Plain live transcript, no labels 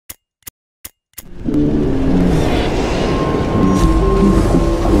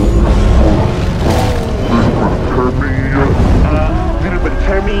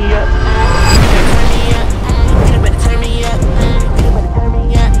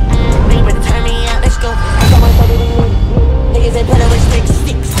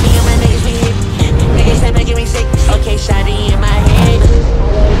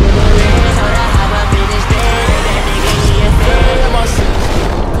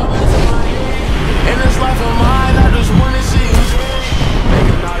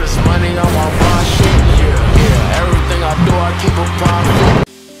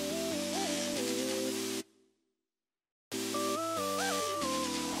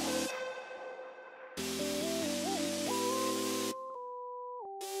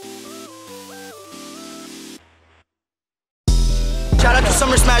Shout out to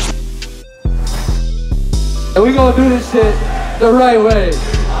Summer Smash. And we gonna do this shit the right way.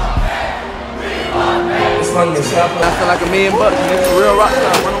 It's funny as hell. I feel like $1 million, nigga. Real rock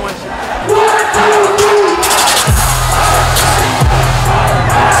star, 101 shit. 1, 2, 3.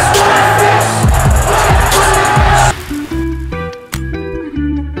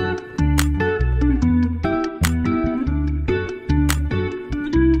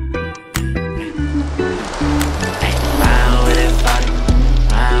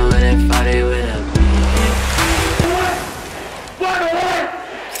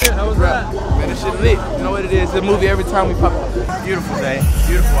 How was that? Man, this shit lit. You know what it is? It's a movie every time we pop up. Beautiful day,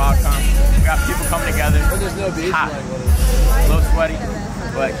 beautiful outcome. We got people coming together. Hot, a little sweaty,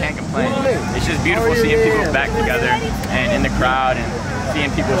 but can't complain. It's just beautiful seeing people back together and in the crowd and seeing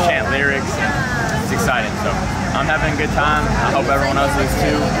people chant lyrics, and it's exciting. So I'm having a good time. I hope everyone else is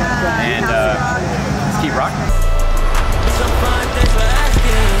too. And let's keep rocking. Some fun things for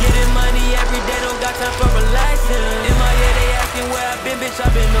asking. Getting money every day, don't got time for relaxing. In my head they asking where I've been, bitch,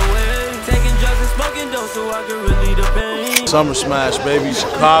 I've been away. Taking drugs and smoking dope so I can relieve the pain. Summer Smash, baby,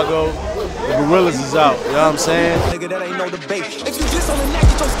 Chicago. The Gorillas is out, you know what I'm saying? Nigga, that ain't no debate. If you diss on the neck,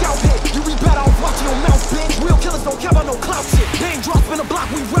 get your scalp hit. You read bad, I'll watch your mouth, bitch. Real killers don't care about no clout shit. They ain't drop in the block,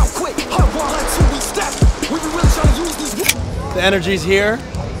 we real quick. Hard 1, 2, we step. We be really trying to use these. The energy's here.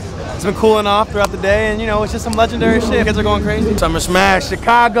 It's been cooling off throughout the day, and you know, it's just some legendary shit. Kids are going crazy. Summer Smash,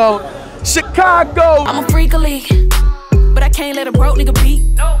 Chicago, Chicago! I'm a freak of league, but I can't let a broke nigga beat.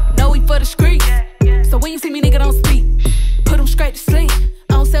 No, we for the streets. So when you see me, nigga, don't speak. Put them straight to sleep.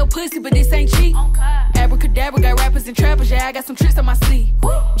 I don't sell pussy, but this ain't cheap. Abracadabra, got rappers and trappers, yeah, I got some tricks on my sleeve.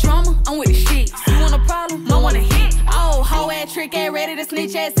 Drama, I'm with the shit. You want a problem? I want a hit. Oh, hoe ass, trick ass, ready to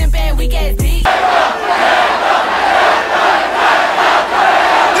snitch ass, simp ass, weak ass bitch.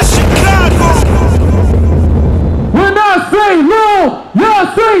 When I say roll, y'all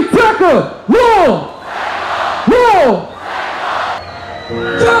say Tucker. Roll, roll.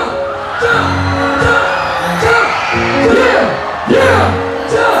 Jump, jump, jump, jump. Yeah, yeah,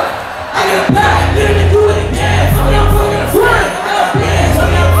 jump. I get back, let me do it again. So y'all fucking friend. So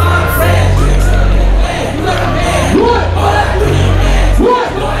y'all fucking friend. You like a man. What? Oh, that's what you man.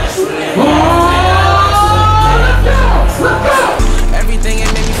 What? Oh, let's go, let's go. Everything it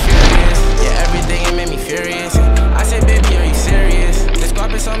made me furious. Yeah, everything it made me furious. I said, baby, are you serious? This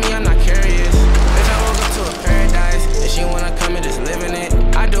carpet's on me, I'm not curious. Bitch, I woke up to a paradise. If she wanna come and just live in it,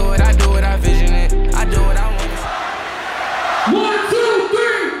 I do it, I vision it. I do what I want. 1, 2,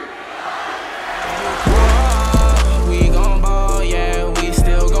 3. We gon' ball, yeah, we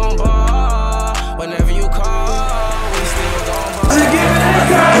still gon' ball. Whenever you call, we still gon' ball. To give it a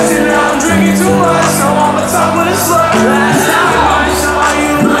cash, and now I'm drinking too much, so I'm on top of the slug. Last time I saw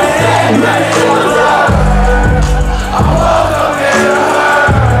you late, I woke up in a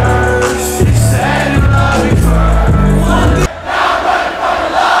hearse. She said you love me first. Now I'm running from the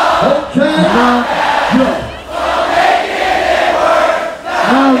love. Okay, now, yo.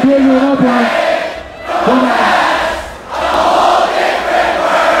 Now I'm getting it up, man. Come on.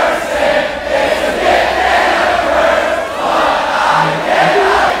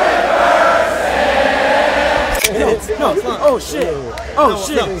 No, oh shit. Oh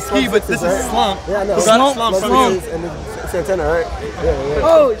shit. Ski, but this is slump. Yeah, I know. Slump. And Santana, right? Yeah.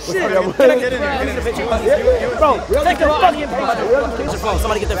 Oh shit. Can I get in here? Bro, take the fucking picture.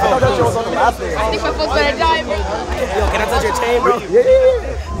 Somebody get their phone. I thought you was on the last thing. I think my phone's gonna die, bro. Yo, can I touch your chain, bro?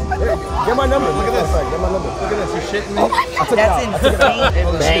 Yeah. Get my number. Look at this. Get my number. Look at this. You shitting me? That's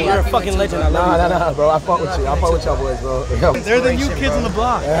insane. You're a fucking legend. Nah, bro. I fuck with you. I fuck with y'all boys, bro. They're the new kids on the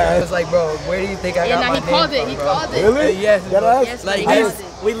block. I was like, bro, where do you think I got my name from, He called it. Really? Yes. Yes, Like,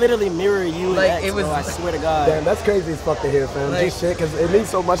 we literally mirror you. Like, it was, I swear to God. Damn, that's crazy as fuck to hear, fam. This shit, because it means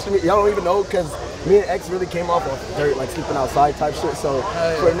so much to me. Y'all don't even know, because me and X really came off of dirt, like sleeping outside type shit. So,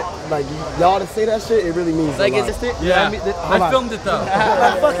 for like y'all to say that shit, it really means like, a lot. is this it? Yeah, I filmed it though.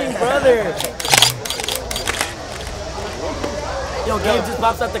 My fucking brother. Yo, Gabe just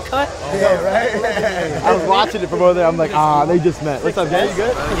pops out the cut. Yeah, right? I was watching it from over there. I'm like, they just met. What's up, Gabe? You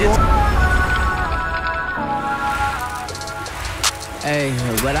good? Hey,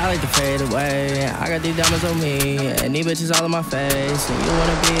 but I like to fade away. I got these diamonds on me, and these bitches all in my face. And you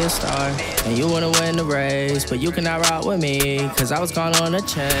wanna be a star, and you wanna win the race, but you cannot ride with me, cause I was gone on a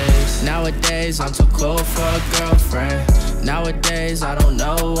chase. Nowadays, I'm too cool for a girlfriend. Nowadays, I don't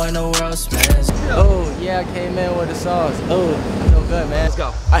know when the world spins. Oh, yeah, I came in with the sauce. Oh, so good, man. Let's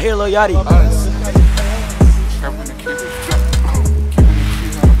go. I hear Lil Yachty.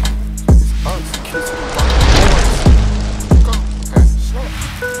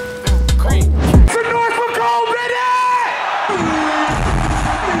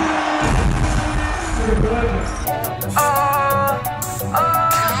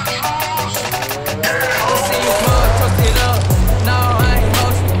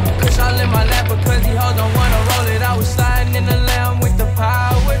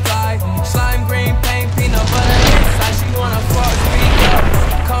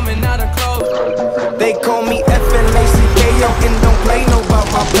 They call me FLACKO and don't play no about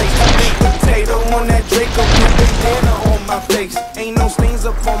my place. Big potato on that Draco, put banana on my face. Ain't no stains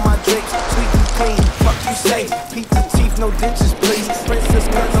up on my drapes, sweet and clean. Fuck you say, pizza teeth, no dentist, please. Princess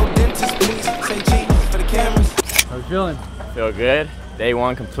cut, no dentist, please. Say cheese for the cameras. How you feeling? Feel good. Day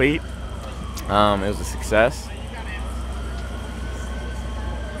one complete. It was a success.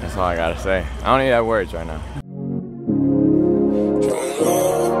 That's all I gotta say. I don't even have words right now.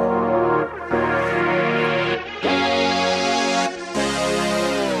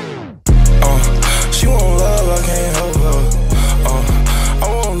 She want love, I can't help her. I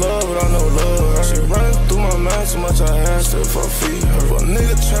want love, but I know love. She running through my mind so much I asked her for a feed. If a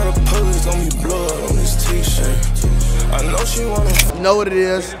nigga try to pull, it's gonna be blood on this t-shirt. I know she wanna. You know what it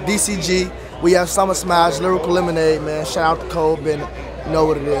is, DCG. We have Summer Smash, Lyrical Lemonade, man. Shout out to Cole Bennett. You know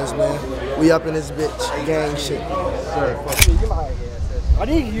what it is, man. We up in this bitch, gang shit. Sure. I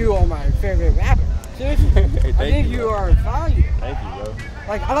think you are my favorite rapper. Seriously. Hey, I think you are fire. Thank you, bro.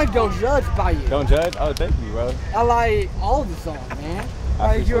 Like, I like Don't Judge by you. Don't Judge? Oh, thank you, bro. I like all the songs, man.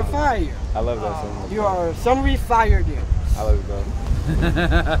 Like, you're fire. I love that so much. You are summary fire, dude. I love you, bro.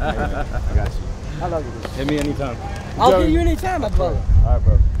 I got you. I love you, dude. Hit me anytime. I'll give you anytime, my brother. All right,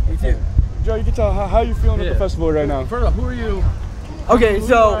 bro. You too. Joe, you can tell how you feeling at the festival right now. First off, who are you? Okay,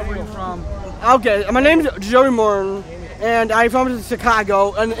 so. Where are you from? Okay, my name is Joey Morton, and I'm from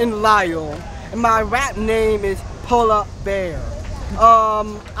Chicago and in Lyle. And my rap name is Polar Bear.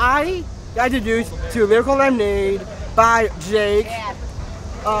 I got introduced to Lyrical Lemonade by Jake.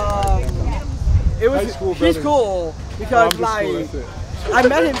 He's cool because like I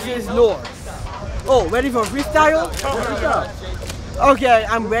met him since North. Oh, ready for freestyle? Okay,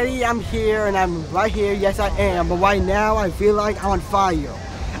 I'm ready, I'm here, and I'm right here, yes I am. But right now, I feel like I'm on fire.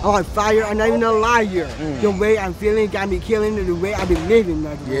 I'm on fire, I'm not even a liar. The way I'm feeling got me killing the way I've been living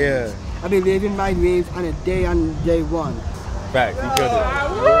my dreams. Yeah. I've been living my dreams on day one. Back, you killed it.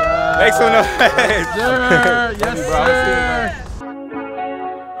 Make some noise. Yes, sir.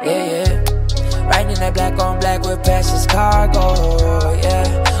 Yeah. Riding that black on black with precious cargo, yeah.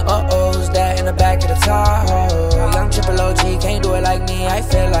 Who's that in the back of the Tahoe? Young Triple OG, can't do it like me, I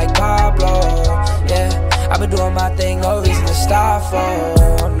feel like Pablo, yeah. I've been doing my thing, no reason to stop for,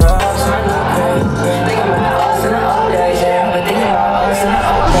 no. Thinking about us in the old days, yeah. I've been thinking about us in the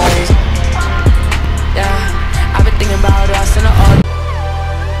old days, yeah. I've been thinking about us in the old days.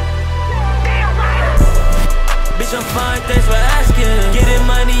 Bitch, I'm fine, thanks for asking. Getting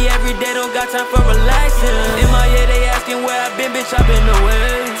money every day, don't got time for relaxing. In my head, they asking where I've been, bitch, I've been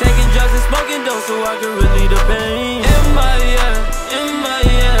away. Taking drugs and smoking dope so I can relieve the pain. In my head,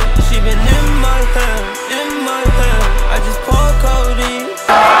 she been in my head. I just pour codeine.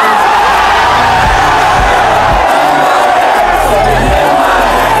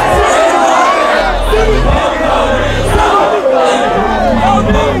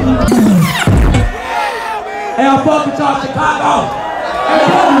 Hey, I'm fucking talking Chicago.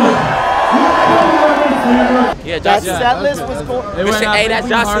 Yeah, that set list was cool. Hey, that's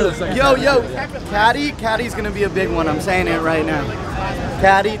Joshua. Yo, Caddy's gonna be a big one. I'm saying it right now.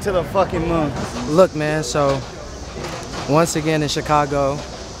 Caddy to the fucking moon. Look, man, so once again in Chicago,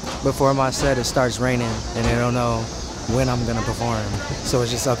 before my set, it starts raining, and I don't know when I'm gonna perform, so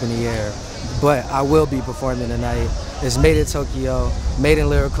it's just up in the air. But I will be performing tonight. It's made in Tokyo, made in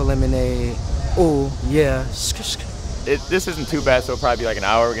Lyrical Lemonade. Ooh, yeah. This isn't too bad, so it'll probably be like an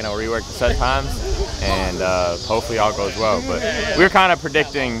hour. We're gonna rework the set times, and hopefully all goes well. But we're kind of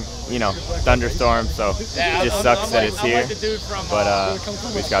predicting, you know, thunderstorms, so it just sucks that it's here. But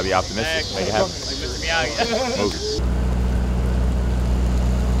we just gotta be optimistic, make it happen. Move it.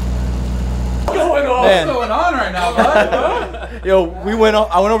 What's going on right now, bud? Yo, I went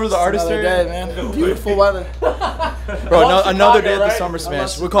over to the artist area. Day, man. Beautiful weather. Bro, another day at the Summer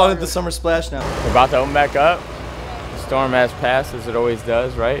Smash. We're calling it the Summer Splash now. We're about to open back up. The storm has passed, as it always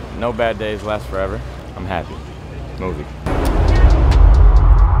does, right? No bad days last forever. I'm happy. Movie.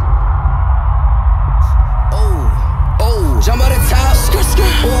 Oh, jump on the top.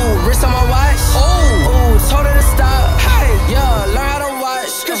 Ooh, wrist on my watch. Ooh, told her to stop. Hey, yeah, learn how to watch.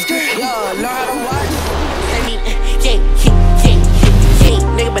 Yeah, learn how to watch.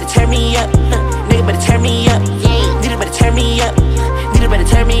 Nigga better turn me up. Nigga better turn me up. Nigga better turn me up. Nigga better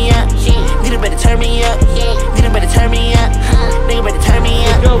turn me up. Nigga better turn me up. Nigga better turn me up. Nigga better turn me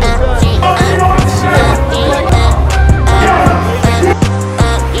up. Know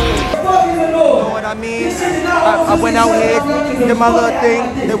what I mean? I went out here, did my little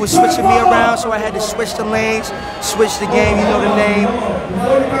thing. They was switching me around, so I had to switch the lanes, switch the game. You know the name.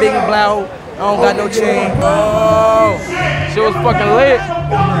 Big Blau. don't got no chain. Oh, shit was fucking lit.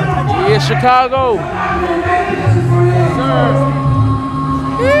 Yeah, Chicago.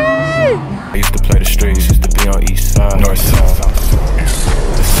 I used to play the streets, used to be on east side, north side, the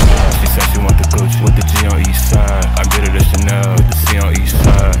side. She said she want the Gucci with the G on east side. I get her the Chanel with the C on east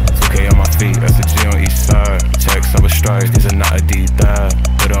side. 2K on my feet, that's a G on east side. Checks over stripes, these are not Adidas.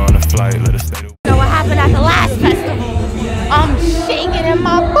 Put her on a flight, let her stay. So what happened at the last festival? I'm shaking in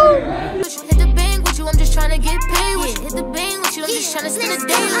my boot. Hit the bank with you, I'm just trying to get paid with you. Hit the bank with you, I'm just trying to spend a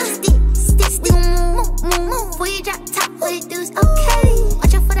day with you. Stick, move. Before you drop top, what it do's okay.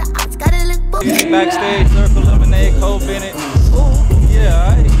 Watch out for the odds, gotta look bold. Backstage, Lyrical, Lemonade, Cogan, Bennett. Ooh, yeah,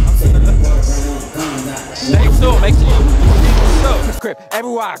 alright. Stay tuned, make sure you crib.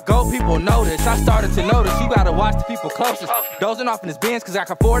 Everywhere I go, people notice. I started to notice you gotta watch the people closest. Dozing off in his bins, cause I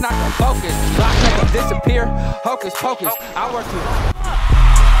can afford not to focus. Block make them disappear, hocus pocus. I work too.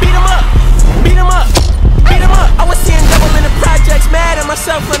 Beat him up, beat him up, beat him up. I was seeing double in the projects, mad at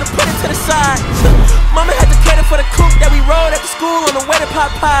myself, gonna put it to the side. Mama had to cater for the coupe that we rode at the school on the way to pop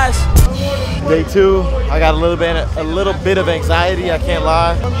pies. Day 2, I got a little bit of anxiety, I can't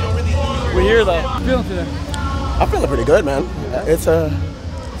lie. We're here though. How you feeling today? I'm feeling pretty good, man. It's a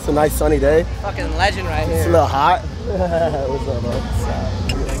nice sunny day. Fucking legend right here. It's a little hot. What's up, bro?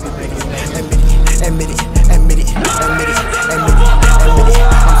 Admit it. I'm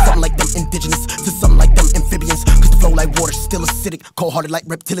something like them indigenous to something like them amphibians. Cause the flow like water, still acidic, cold-hearted like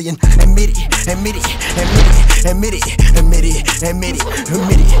reptilian. Admit it. 1, 2, 3,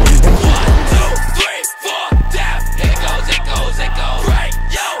 4, down. It goes. Break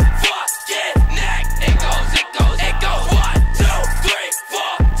your fucking neck. It goes. 1, 2, 3,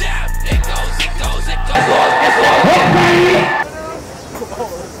 4, down. It goes.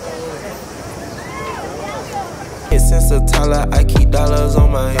 Since a toddler, I keep dollars on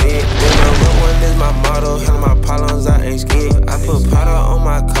my head. Then the real one is my motto. Hell, my problems, I ain't scared. I put powder on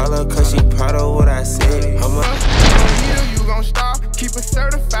my collar, cause she proud of what I said. You gon' stop, keep it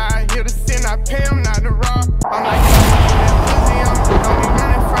certified. Here to sin, I pay him, not to rob. I'm like, don't be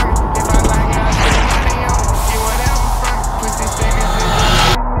running from me. If I like it, I spend money on it. Get whatever from me. Pussy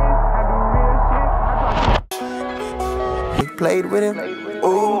seconds. He played with him.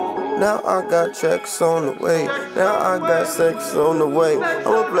 Ooh. Now I got checks on the way. Now I got sex on the way.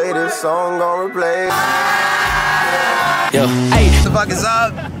 I'ma play this song on replay. Yo, hey, what the fuck is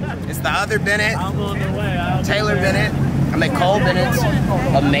up? It's the other Bennett, Taylor Bennett. I'm at Cole Bennett's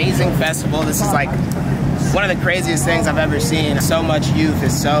amazing festival. This is like one of the craziest things I've ever seen. So much youth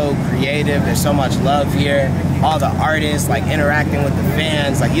is so creative. There's so much love here. All the artists like interacting with the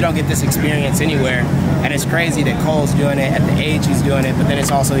fans. Like you don't get this experience anywhere. And it's crazy that Cole's doing it at the age he's doing it, but then it's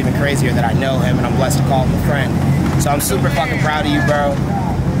also even crazier that I know him and I'm blessed to call him a friend. So I'm super fucking proud of you, bro.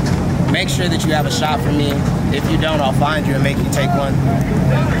 Make sure that you have a shot for me. If you don't, I'll find you and make you take one.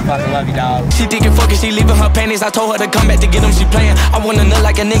 Fucking love you, dog. She thinking fucking, she leaving her panties. I told her to come back to get them, she playing. I wanna nut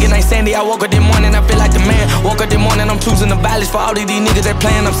like a nigga named Sandy. I woke up this morning, I feel like the man. Woke up this morning, I'm choosing the violence for all of these niggas that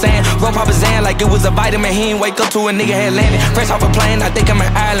playing. I'm saying, roll Papa Zan like it was a vitamin. He ain't wake up to a nigga had landed. Fresh off a plane, I think I'm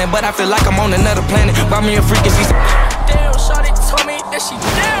in Ireland, but I feel like I'm on another planet. Brought me a freak and she said, damn, shawty told me that she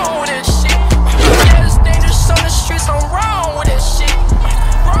down with that shit. Yeah, it's dangerous on the streets, I'm wrong with that shit.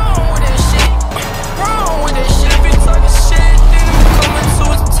 Wrong with that shit. Wrong with that shit. If he talking shit, then I'm coming to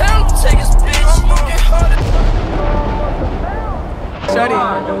his town to take his bitch. I'm fucking hard. Shorty,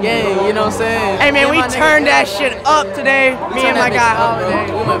 yeah, you know what I'm saying? Hey man, we turned that shit up today. Me and my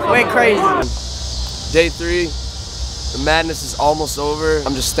guy went crazy. Day 3, the madness is almost over.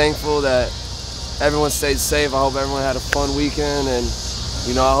 I'm just thankful that everyone stayed safe. I hope everyone had a fun weekend, and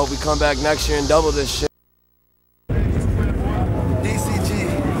you know, I hope we come back next year and double this shit. DCG,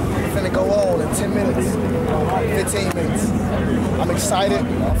 we're finna go on in 10 minutes, 15 minutes. I'm excited,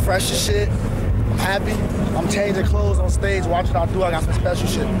 I'm fresh as shit. I'm happy. I'm changing clothes on stage. Watch what I do. I got some special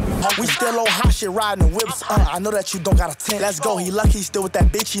shit. We still on hot shit, riding the whips. I know that you don't got a tent. Let's go. He lucky he's still with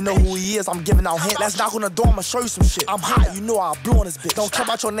that bitch. He know who he is. I'm giving out hints. Let's knock on the door. I'ma show you some shit. I'm hot. You know I'll blow on this bitch. Don't care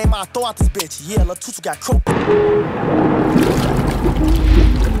about your name. I'll throw out this bitch. Yeah, Lil Tutu got croaked.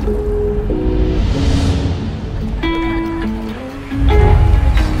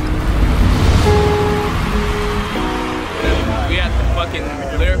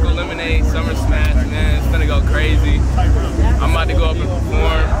 Lyrical Lemonade Summer Smash, man, it's gonna go crazy. I'm about to go up and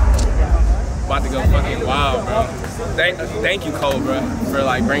perform. About to go fucking wild, bro. Thank you, Cole, bro, for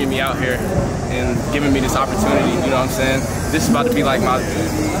like bringing me out here and giving me this opportunity. You know what I'm saying? This is about to be like my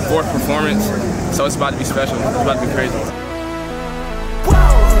 4th performance, so it's about to be special. It's about to be crazy.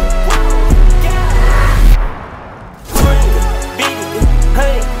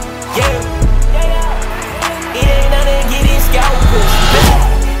 Hey, yeah.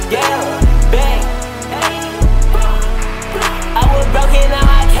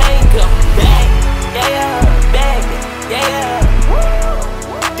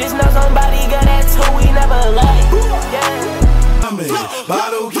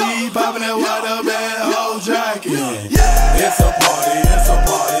 Bottle keep popping that water bed, whole jacket. Yeah, it's a party, it's a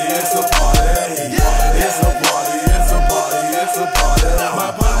party, it's a party. It's a party, it's a party, it's a party.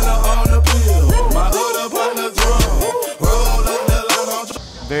 My partner on the pill, my other partner drunk. Roll up the line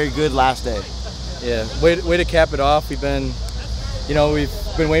on. Very good last day. Yeah, way to cap it off. We've been, you know, we've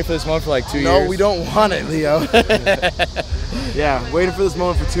been waiting for this moment for like 2 years. No, we don't want it, Leo. Yeah, waiting for this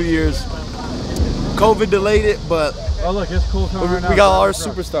moment for 2 years. COVID delayed it, but oh look, it's cool. We got all our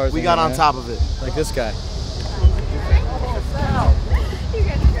superstars. We got on top of it. Like this guy.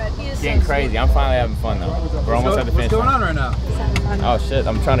 Getting crazy. I'm finally having fun though. We're almost at the finish line. What's going on right now? Oh shit,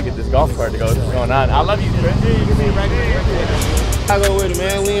 I'm trying to get this golf cart to go. What's going on? I love you, Chris. I go with it,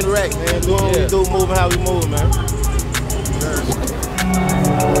 man. We in the wreck, man. Doing what we do, moving how we move, man.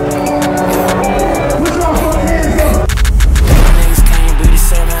 Niggas can't breathe the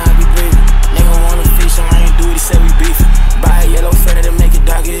same how I be breathing. Nigga wanna fish, so I ain't do it, he said we beefing. Buy a yellow fender to make it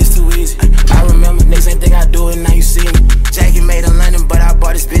darker, it's too easy. I remember niggas ain't think I do it, now you see me. Jackie made in London, but I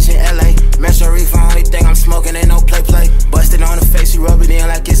bought this bitch in LA. Metro Reef, only thing I'm smoking, ain't no play. Busted on the face, she rub it in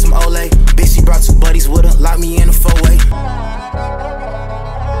like it's some Olay. Bitch, she brought 2 buddies with her, locked me in a 4-way.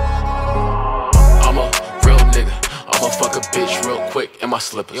 I'm a real nigga, I'ma fuck a bitch real quick in my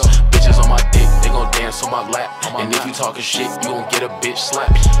slippers. Bitches on my dick, they gon' dance on my lap. And if you talking shit, you gon' get a bitch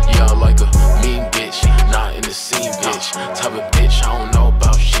slapped. Yeah, I like a mean bitch, not in the scene bitch. Type of bitch, I don't know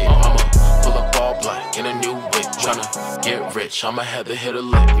about shit. I'ma pull up all black in a new whip, tryna get rich. I'ma have to hit a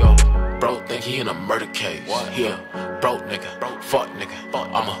lick, yo. Bro, think he in a murder case. He a broke nigga, fuck nigga.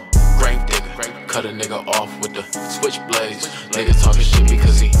 I'm a grave digger, cut a nigga off with the switchblades. Niggas talking shit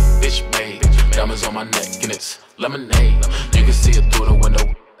because he bitch made. Diamonds on my neck and it's lemonade. You can see it through the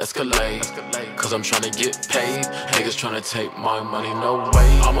window, escalade. Cause I'm tryna get paid. Niggas tryna take my money, no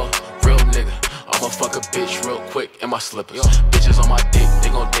way. I'm a real nigga, I'ma fuck a bitch real quick in my slippers. Bitches on my dick, they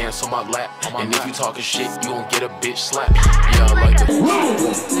gon' dance on my lap. And if you talking shit, you gon' get a bitch slapped. Yeah, I like the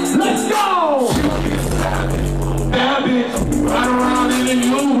let's go! Bad bitch, ride around in the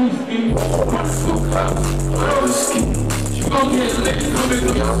movie. She gon' get lit, she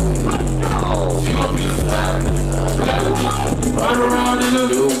gon' be fat. Ride around in the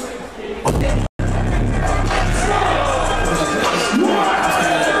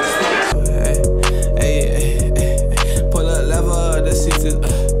Pull up lever, the seats is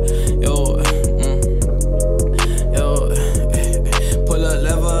pull up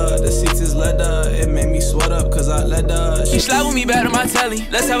lever, the seats is leather. It made me sweat up cause I let her. She slide with me back to my telly.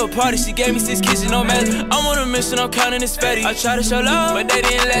 Let's have a party, she gave me 6 kisses, no medley. I'm on a mission, I'm counting this fatty. I try to show love, but they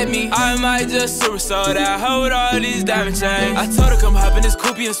didn't let me. I might just super sold out, hold all these diamond chains. I told her come hop in this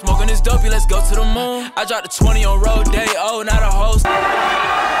coupe and smoke on this dopey, let's go to the moon. I dropped a 20 on road day, oh, not a host.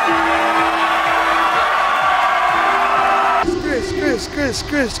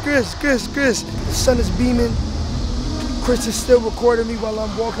 Chris. The sun is beaming. Chris is still recording me while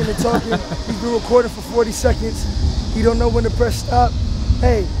I'm walking and talking. He's been recording for 40 seconds. He don't know when to press stop.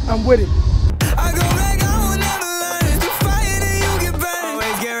 Hey, I'm with it. I go back, I will never learn. It's the fire that you get burned.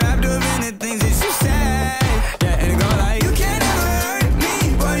 Always get wrapped up in the things that you say. Yeah, and it go like, you can't ever hurt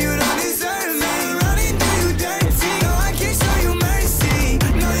me, but you don't deserve me. Running through you dirty, no, I can't show you mercy.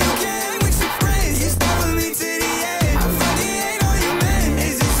 No, you can't hang with your friends, you stay with me to the end. I fucking hate all you men,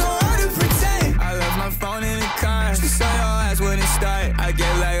 is it so hard to pretend? I left my phone in the car, so your ass wouldn't start. I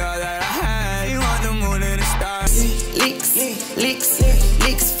gave like all that I had, you want the moon and the stars. Leaks,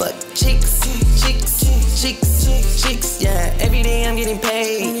 fuck chicks, yeah. Every day I'm getting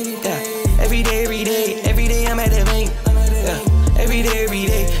paid, yeah. Every day I'm at the bank, yeah. Every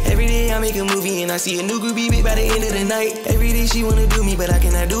day I make a movie and I see a new groupie big by the end of the night. Every day she wanna do me, but I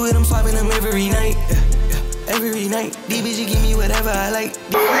cannot do it. I'm swapping them every night, yeah. Every night. These bitches give me whatever I like.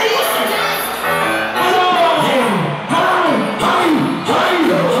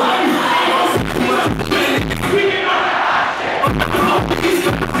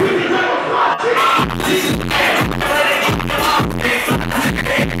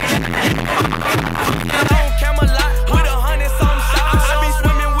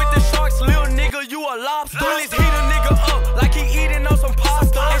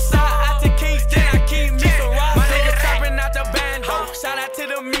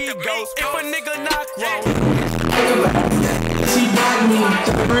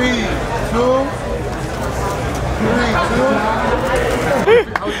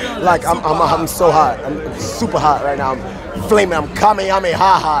 Like I'm so hot. I'm super hot right now. I'm flaming. I'm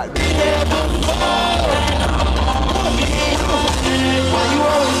Kamehameha hot.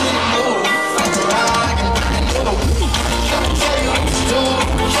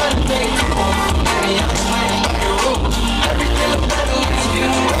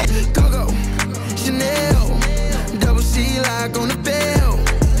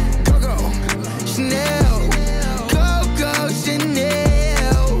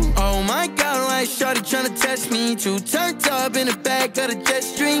 back of the jet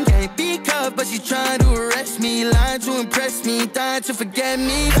stream. Can't be cuffed, but she trying to arrest me. Lying to impress me, dying to forget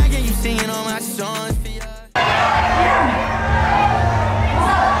me. I get you singing all my songs for ya.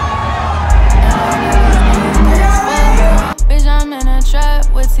 Bitch, I'm in a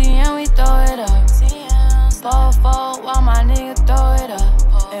trap with T and we throw it up. Fall while my nigga throw it up.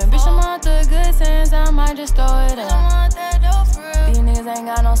 And bitch, I'm out the good sense, I might just throw it up. These niggas ain't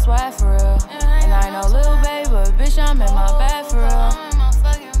got no swag for real. And I ain't no little baby, but bitch, I'm in my bag for real.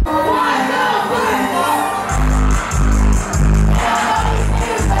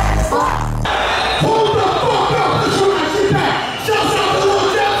 Hold the fuck up, let's run that shit back. Shouts out to Lil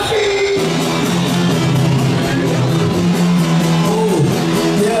Jeffy. Oh,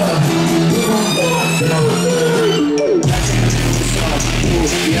 yeah.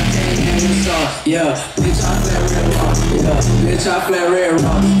 Yeah, bitch, I flat red rock. Yeah, bitch, I flat red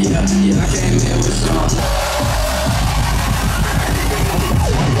rock. Yeah, I came in with some.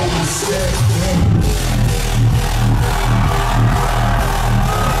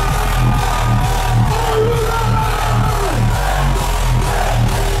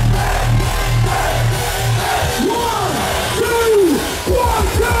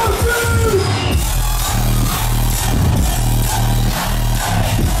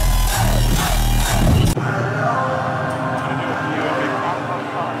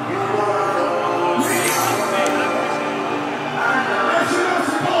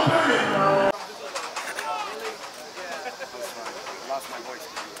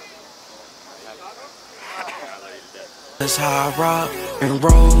 That's how I rock and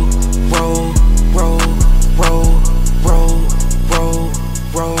roll.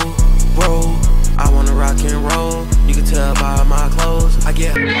 I wanna rock and roll. You can tell by my clothes. I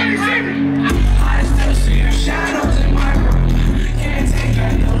get. I still see your shadows in my room. Can't take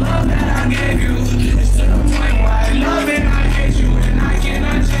back the love that I gave you. It's to the point where I love and I hate you, and I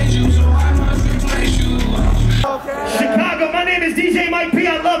cannot change you, so I must replace you. Chicago, my name is DJ Mike P.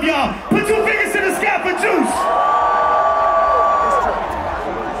 I love y'all. Put 2 fingers to the sky for Juice.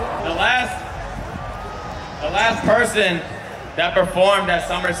 The last person that performed at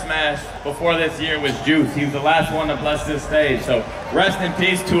Summer Smash before this year was Juice. He was the last one to bless this stage, so rest in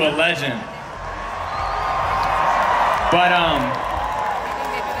peace to a legend. But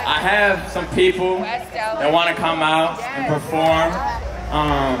I have some people that want to come out and perform.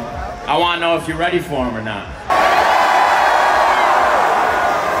 I want to know if you're ready for them or not.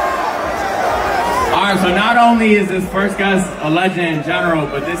 Alright, so not only is this first guest a legend in general,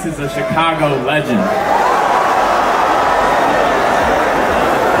 but this is a Chicago legend.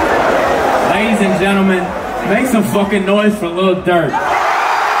 Ladies and gentlemen, make some fucking noise for Lil Durk.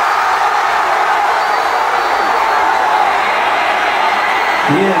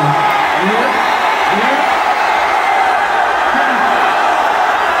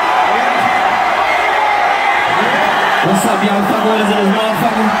 What's up, y'all fucking with us in this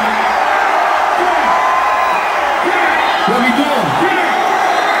motherfucker? What we doing?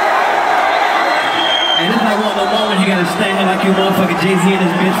 And this is like one of those moments you gotta stand here like you motherfucking Jay-Z in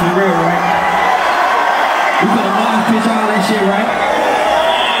this bitch for real, right? We put a mob picture, all that shit, right?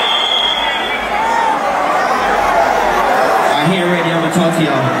 Alright, here ready, I'm gonna talk to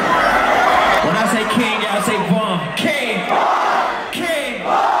y'all. When I say king, y'all say Vaughn. King!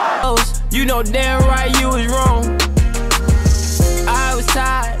 You know damn right you was wrong. I was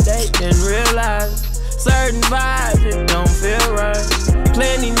tired, they didn't realize certain vibes, it don't feel right.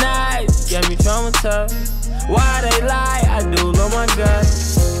 Plenty nights, got me traumatized. Why they lie, I do, oh my God.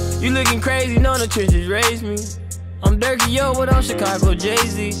 You looking crazy, know the trenches raised me. I'm Dirky Yo, but I'm Chicago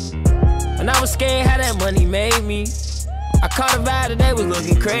Jay-Z. And I was scared how that money made me. I caught a vibe that they was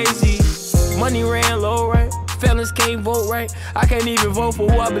looking crazy. Money ran low, right? Felons can't vote right. I can't even vote for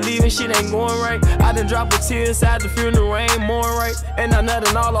who I believe in, shit ain't going right. I done dropped a tear inside the funeral, ain't more right. And I nut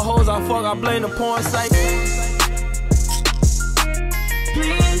and all the hoes I fuck, I blame the porn site.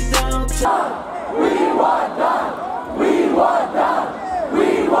 Please don't tell. We want done. We want done.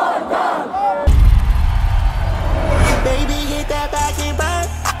 We want done. Baby, hit that back and burn.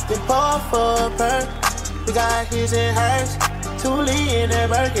 Then pour for a perk. We got his and hers. Toolie in that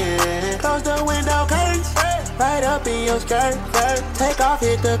Birkin. Close the window curtains. Right up in your skirt. Take off,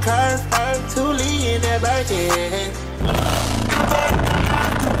 hit the curve. Toolie in that Birkin.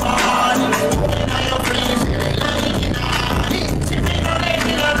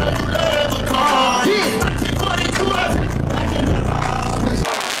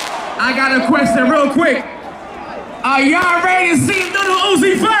 I got a question real quick. Are y'all ready to see Little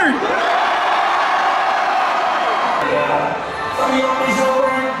Uzi Vert?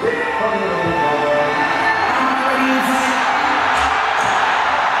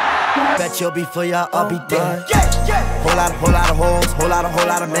 bet you'll be for y'all, I'll be dead. Whole lot of hoes, whole lot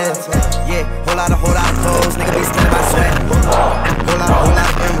of men. Yeah, whole lot of clothes, nigga be spending my sweat. Whole lot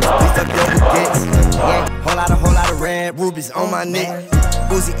of emeralds, please up your baguettes. Yeah, whole lot of red rubies on my neck.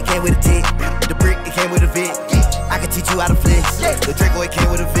 Uzi, it came with a tick. The brick, it came with a vid. I can teach you how to flex. The Draco, it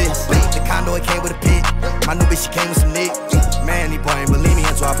came with a vest. The condo, it came with a pit. My new bitch, she came with some nick. Man, these boy ain't believe me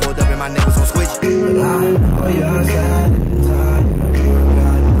until I pulled up and my niggas on switch. I know you're sad and tired.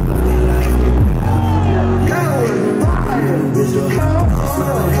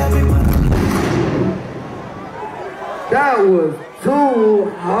 That was too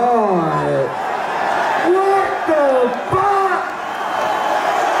hard. What the fuck?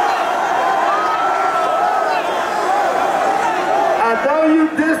 I know you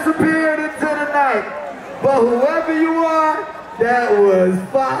disappeared into the night, but whoever you are, that was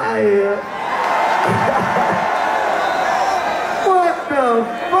fire. What the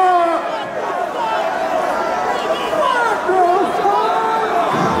fuck?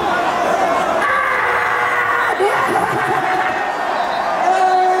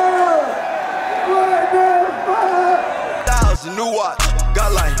 New watch,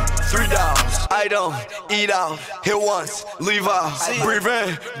 got like 3 dollars. I don't eat out, hit once, leave out. Breathe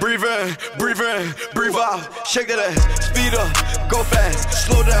in, breathe in, breathe in, breathe out. Shake that ass, speed up, go fast,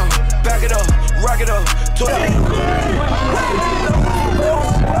 slow down, back it up, rock it up.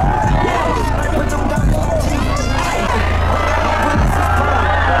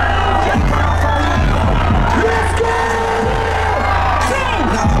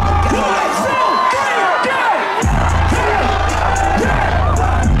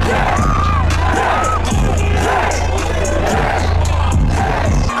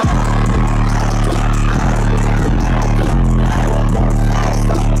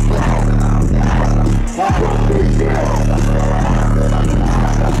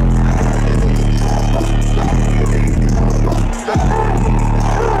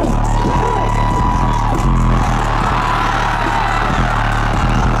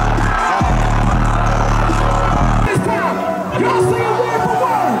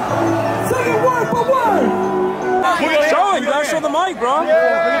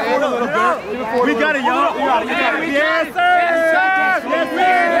 We got it, y'all. Yes, sir. Yes,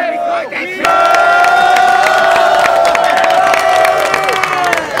 sir.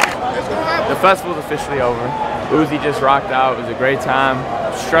 The festival's officially over. Uzi just rocked out. It was a great time.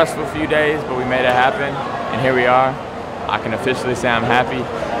 Stressful few days, but we made it happen, and here we are. I can officially say I'm happy.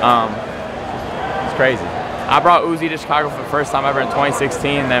 It's crazy. I brought Uzi to Chicago for the first time ever in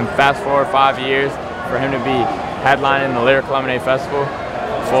 2016, then fast forward 5 years for him to be headlining the Lyrical Lemonade Festival,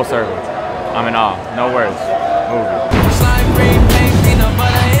 full circle. I'm in awe. No words. Movie.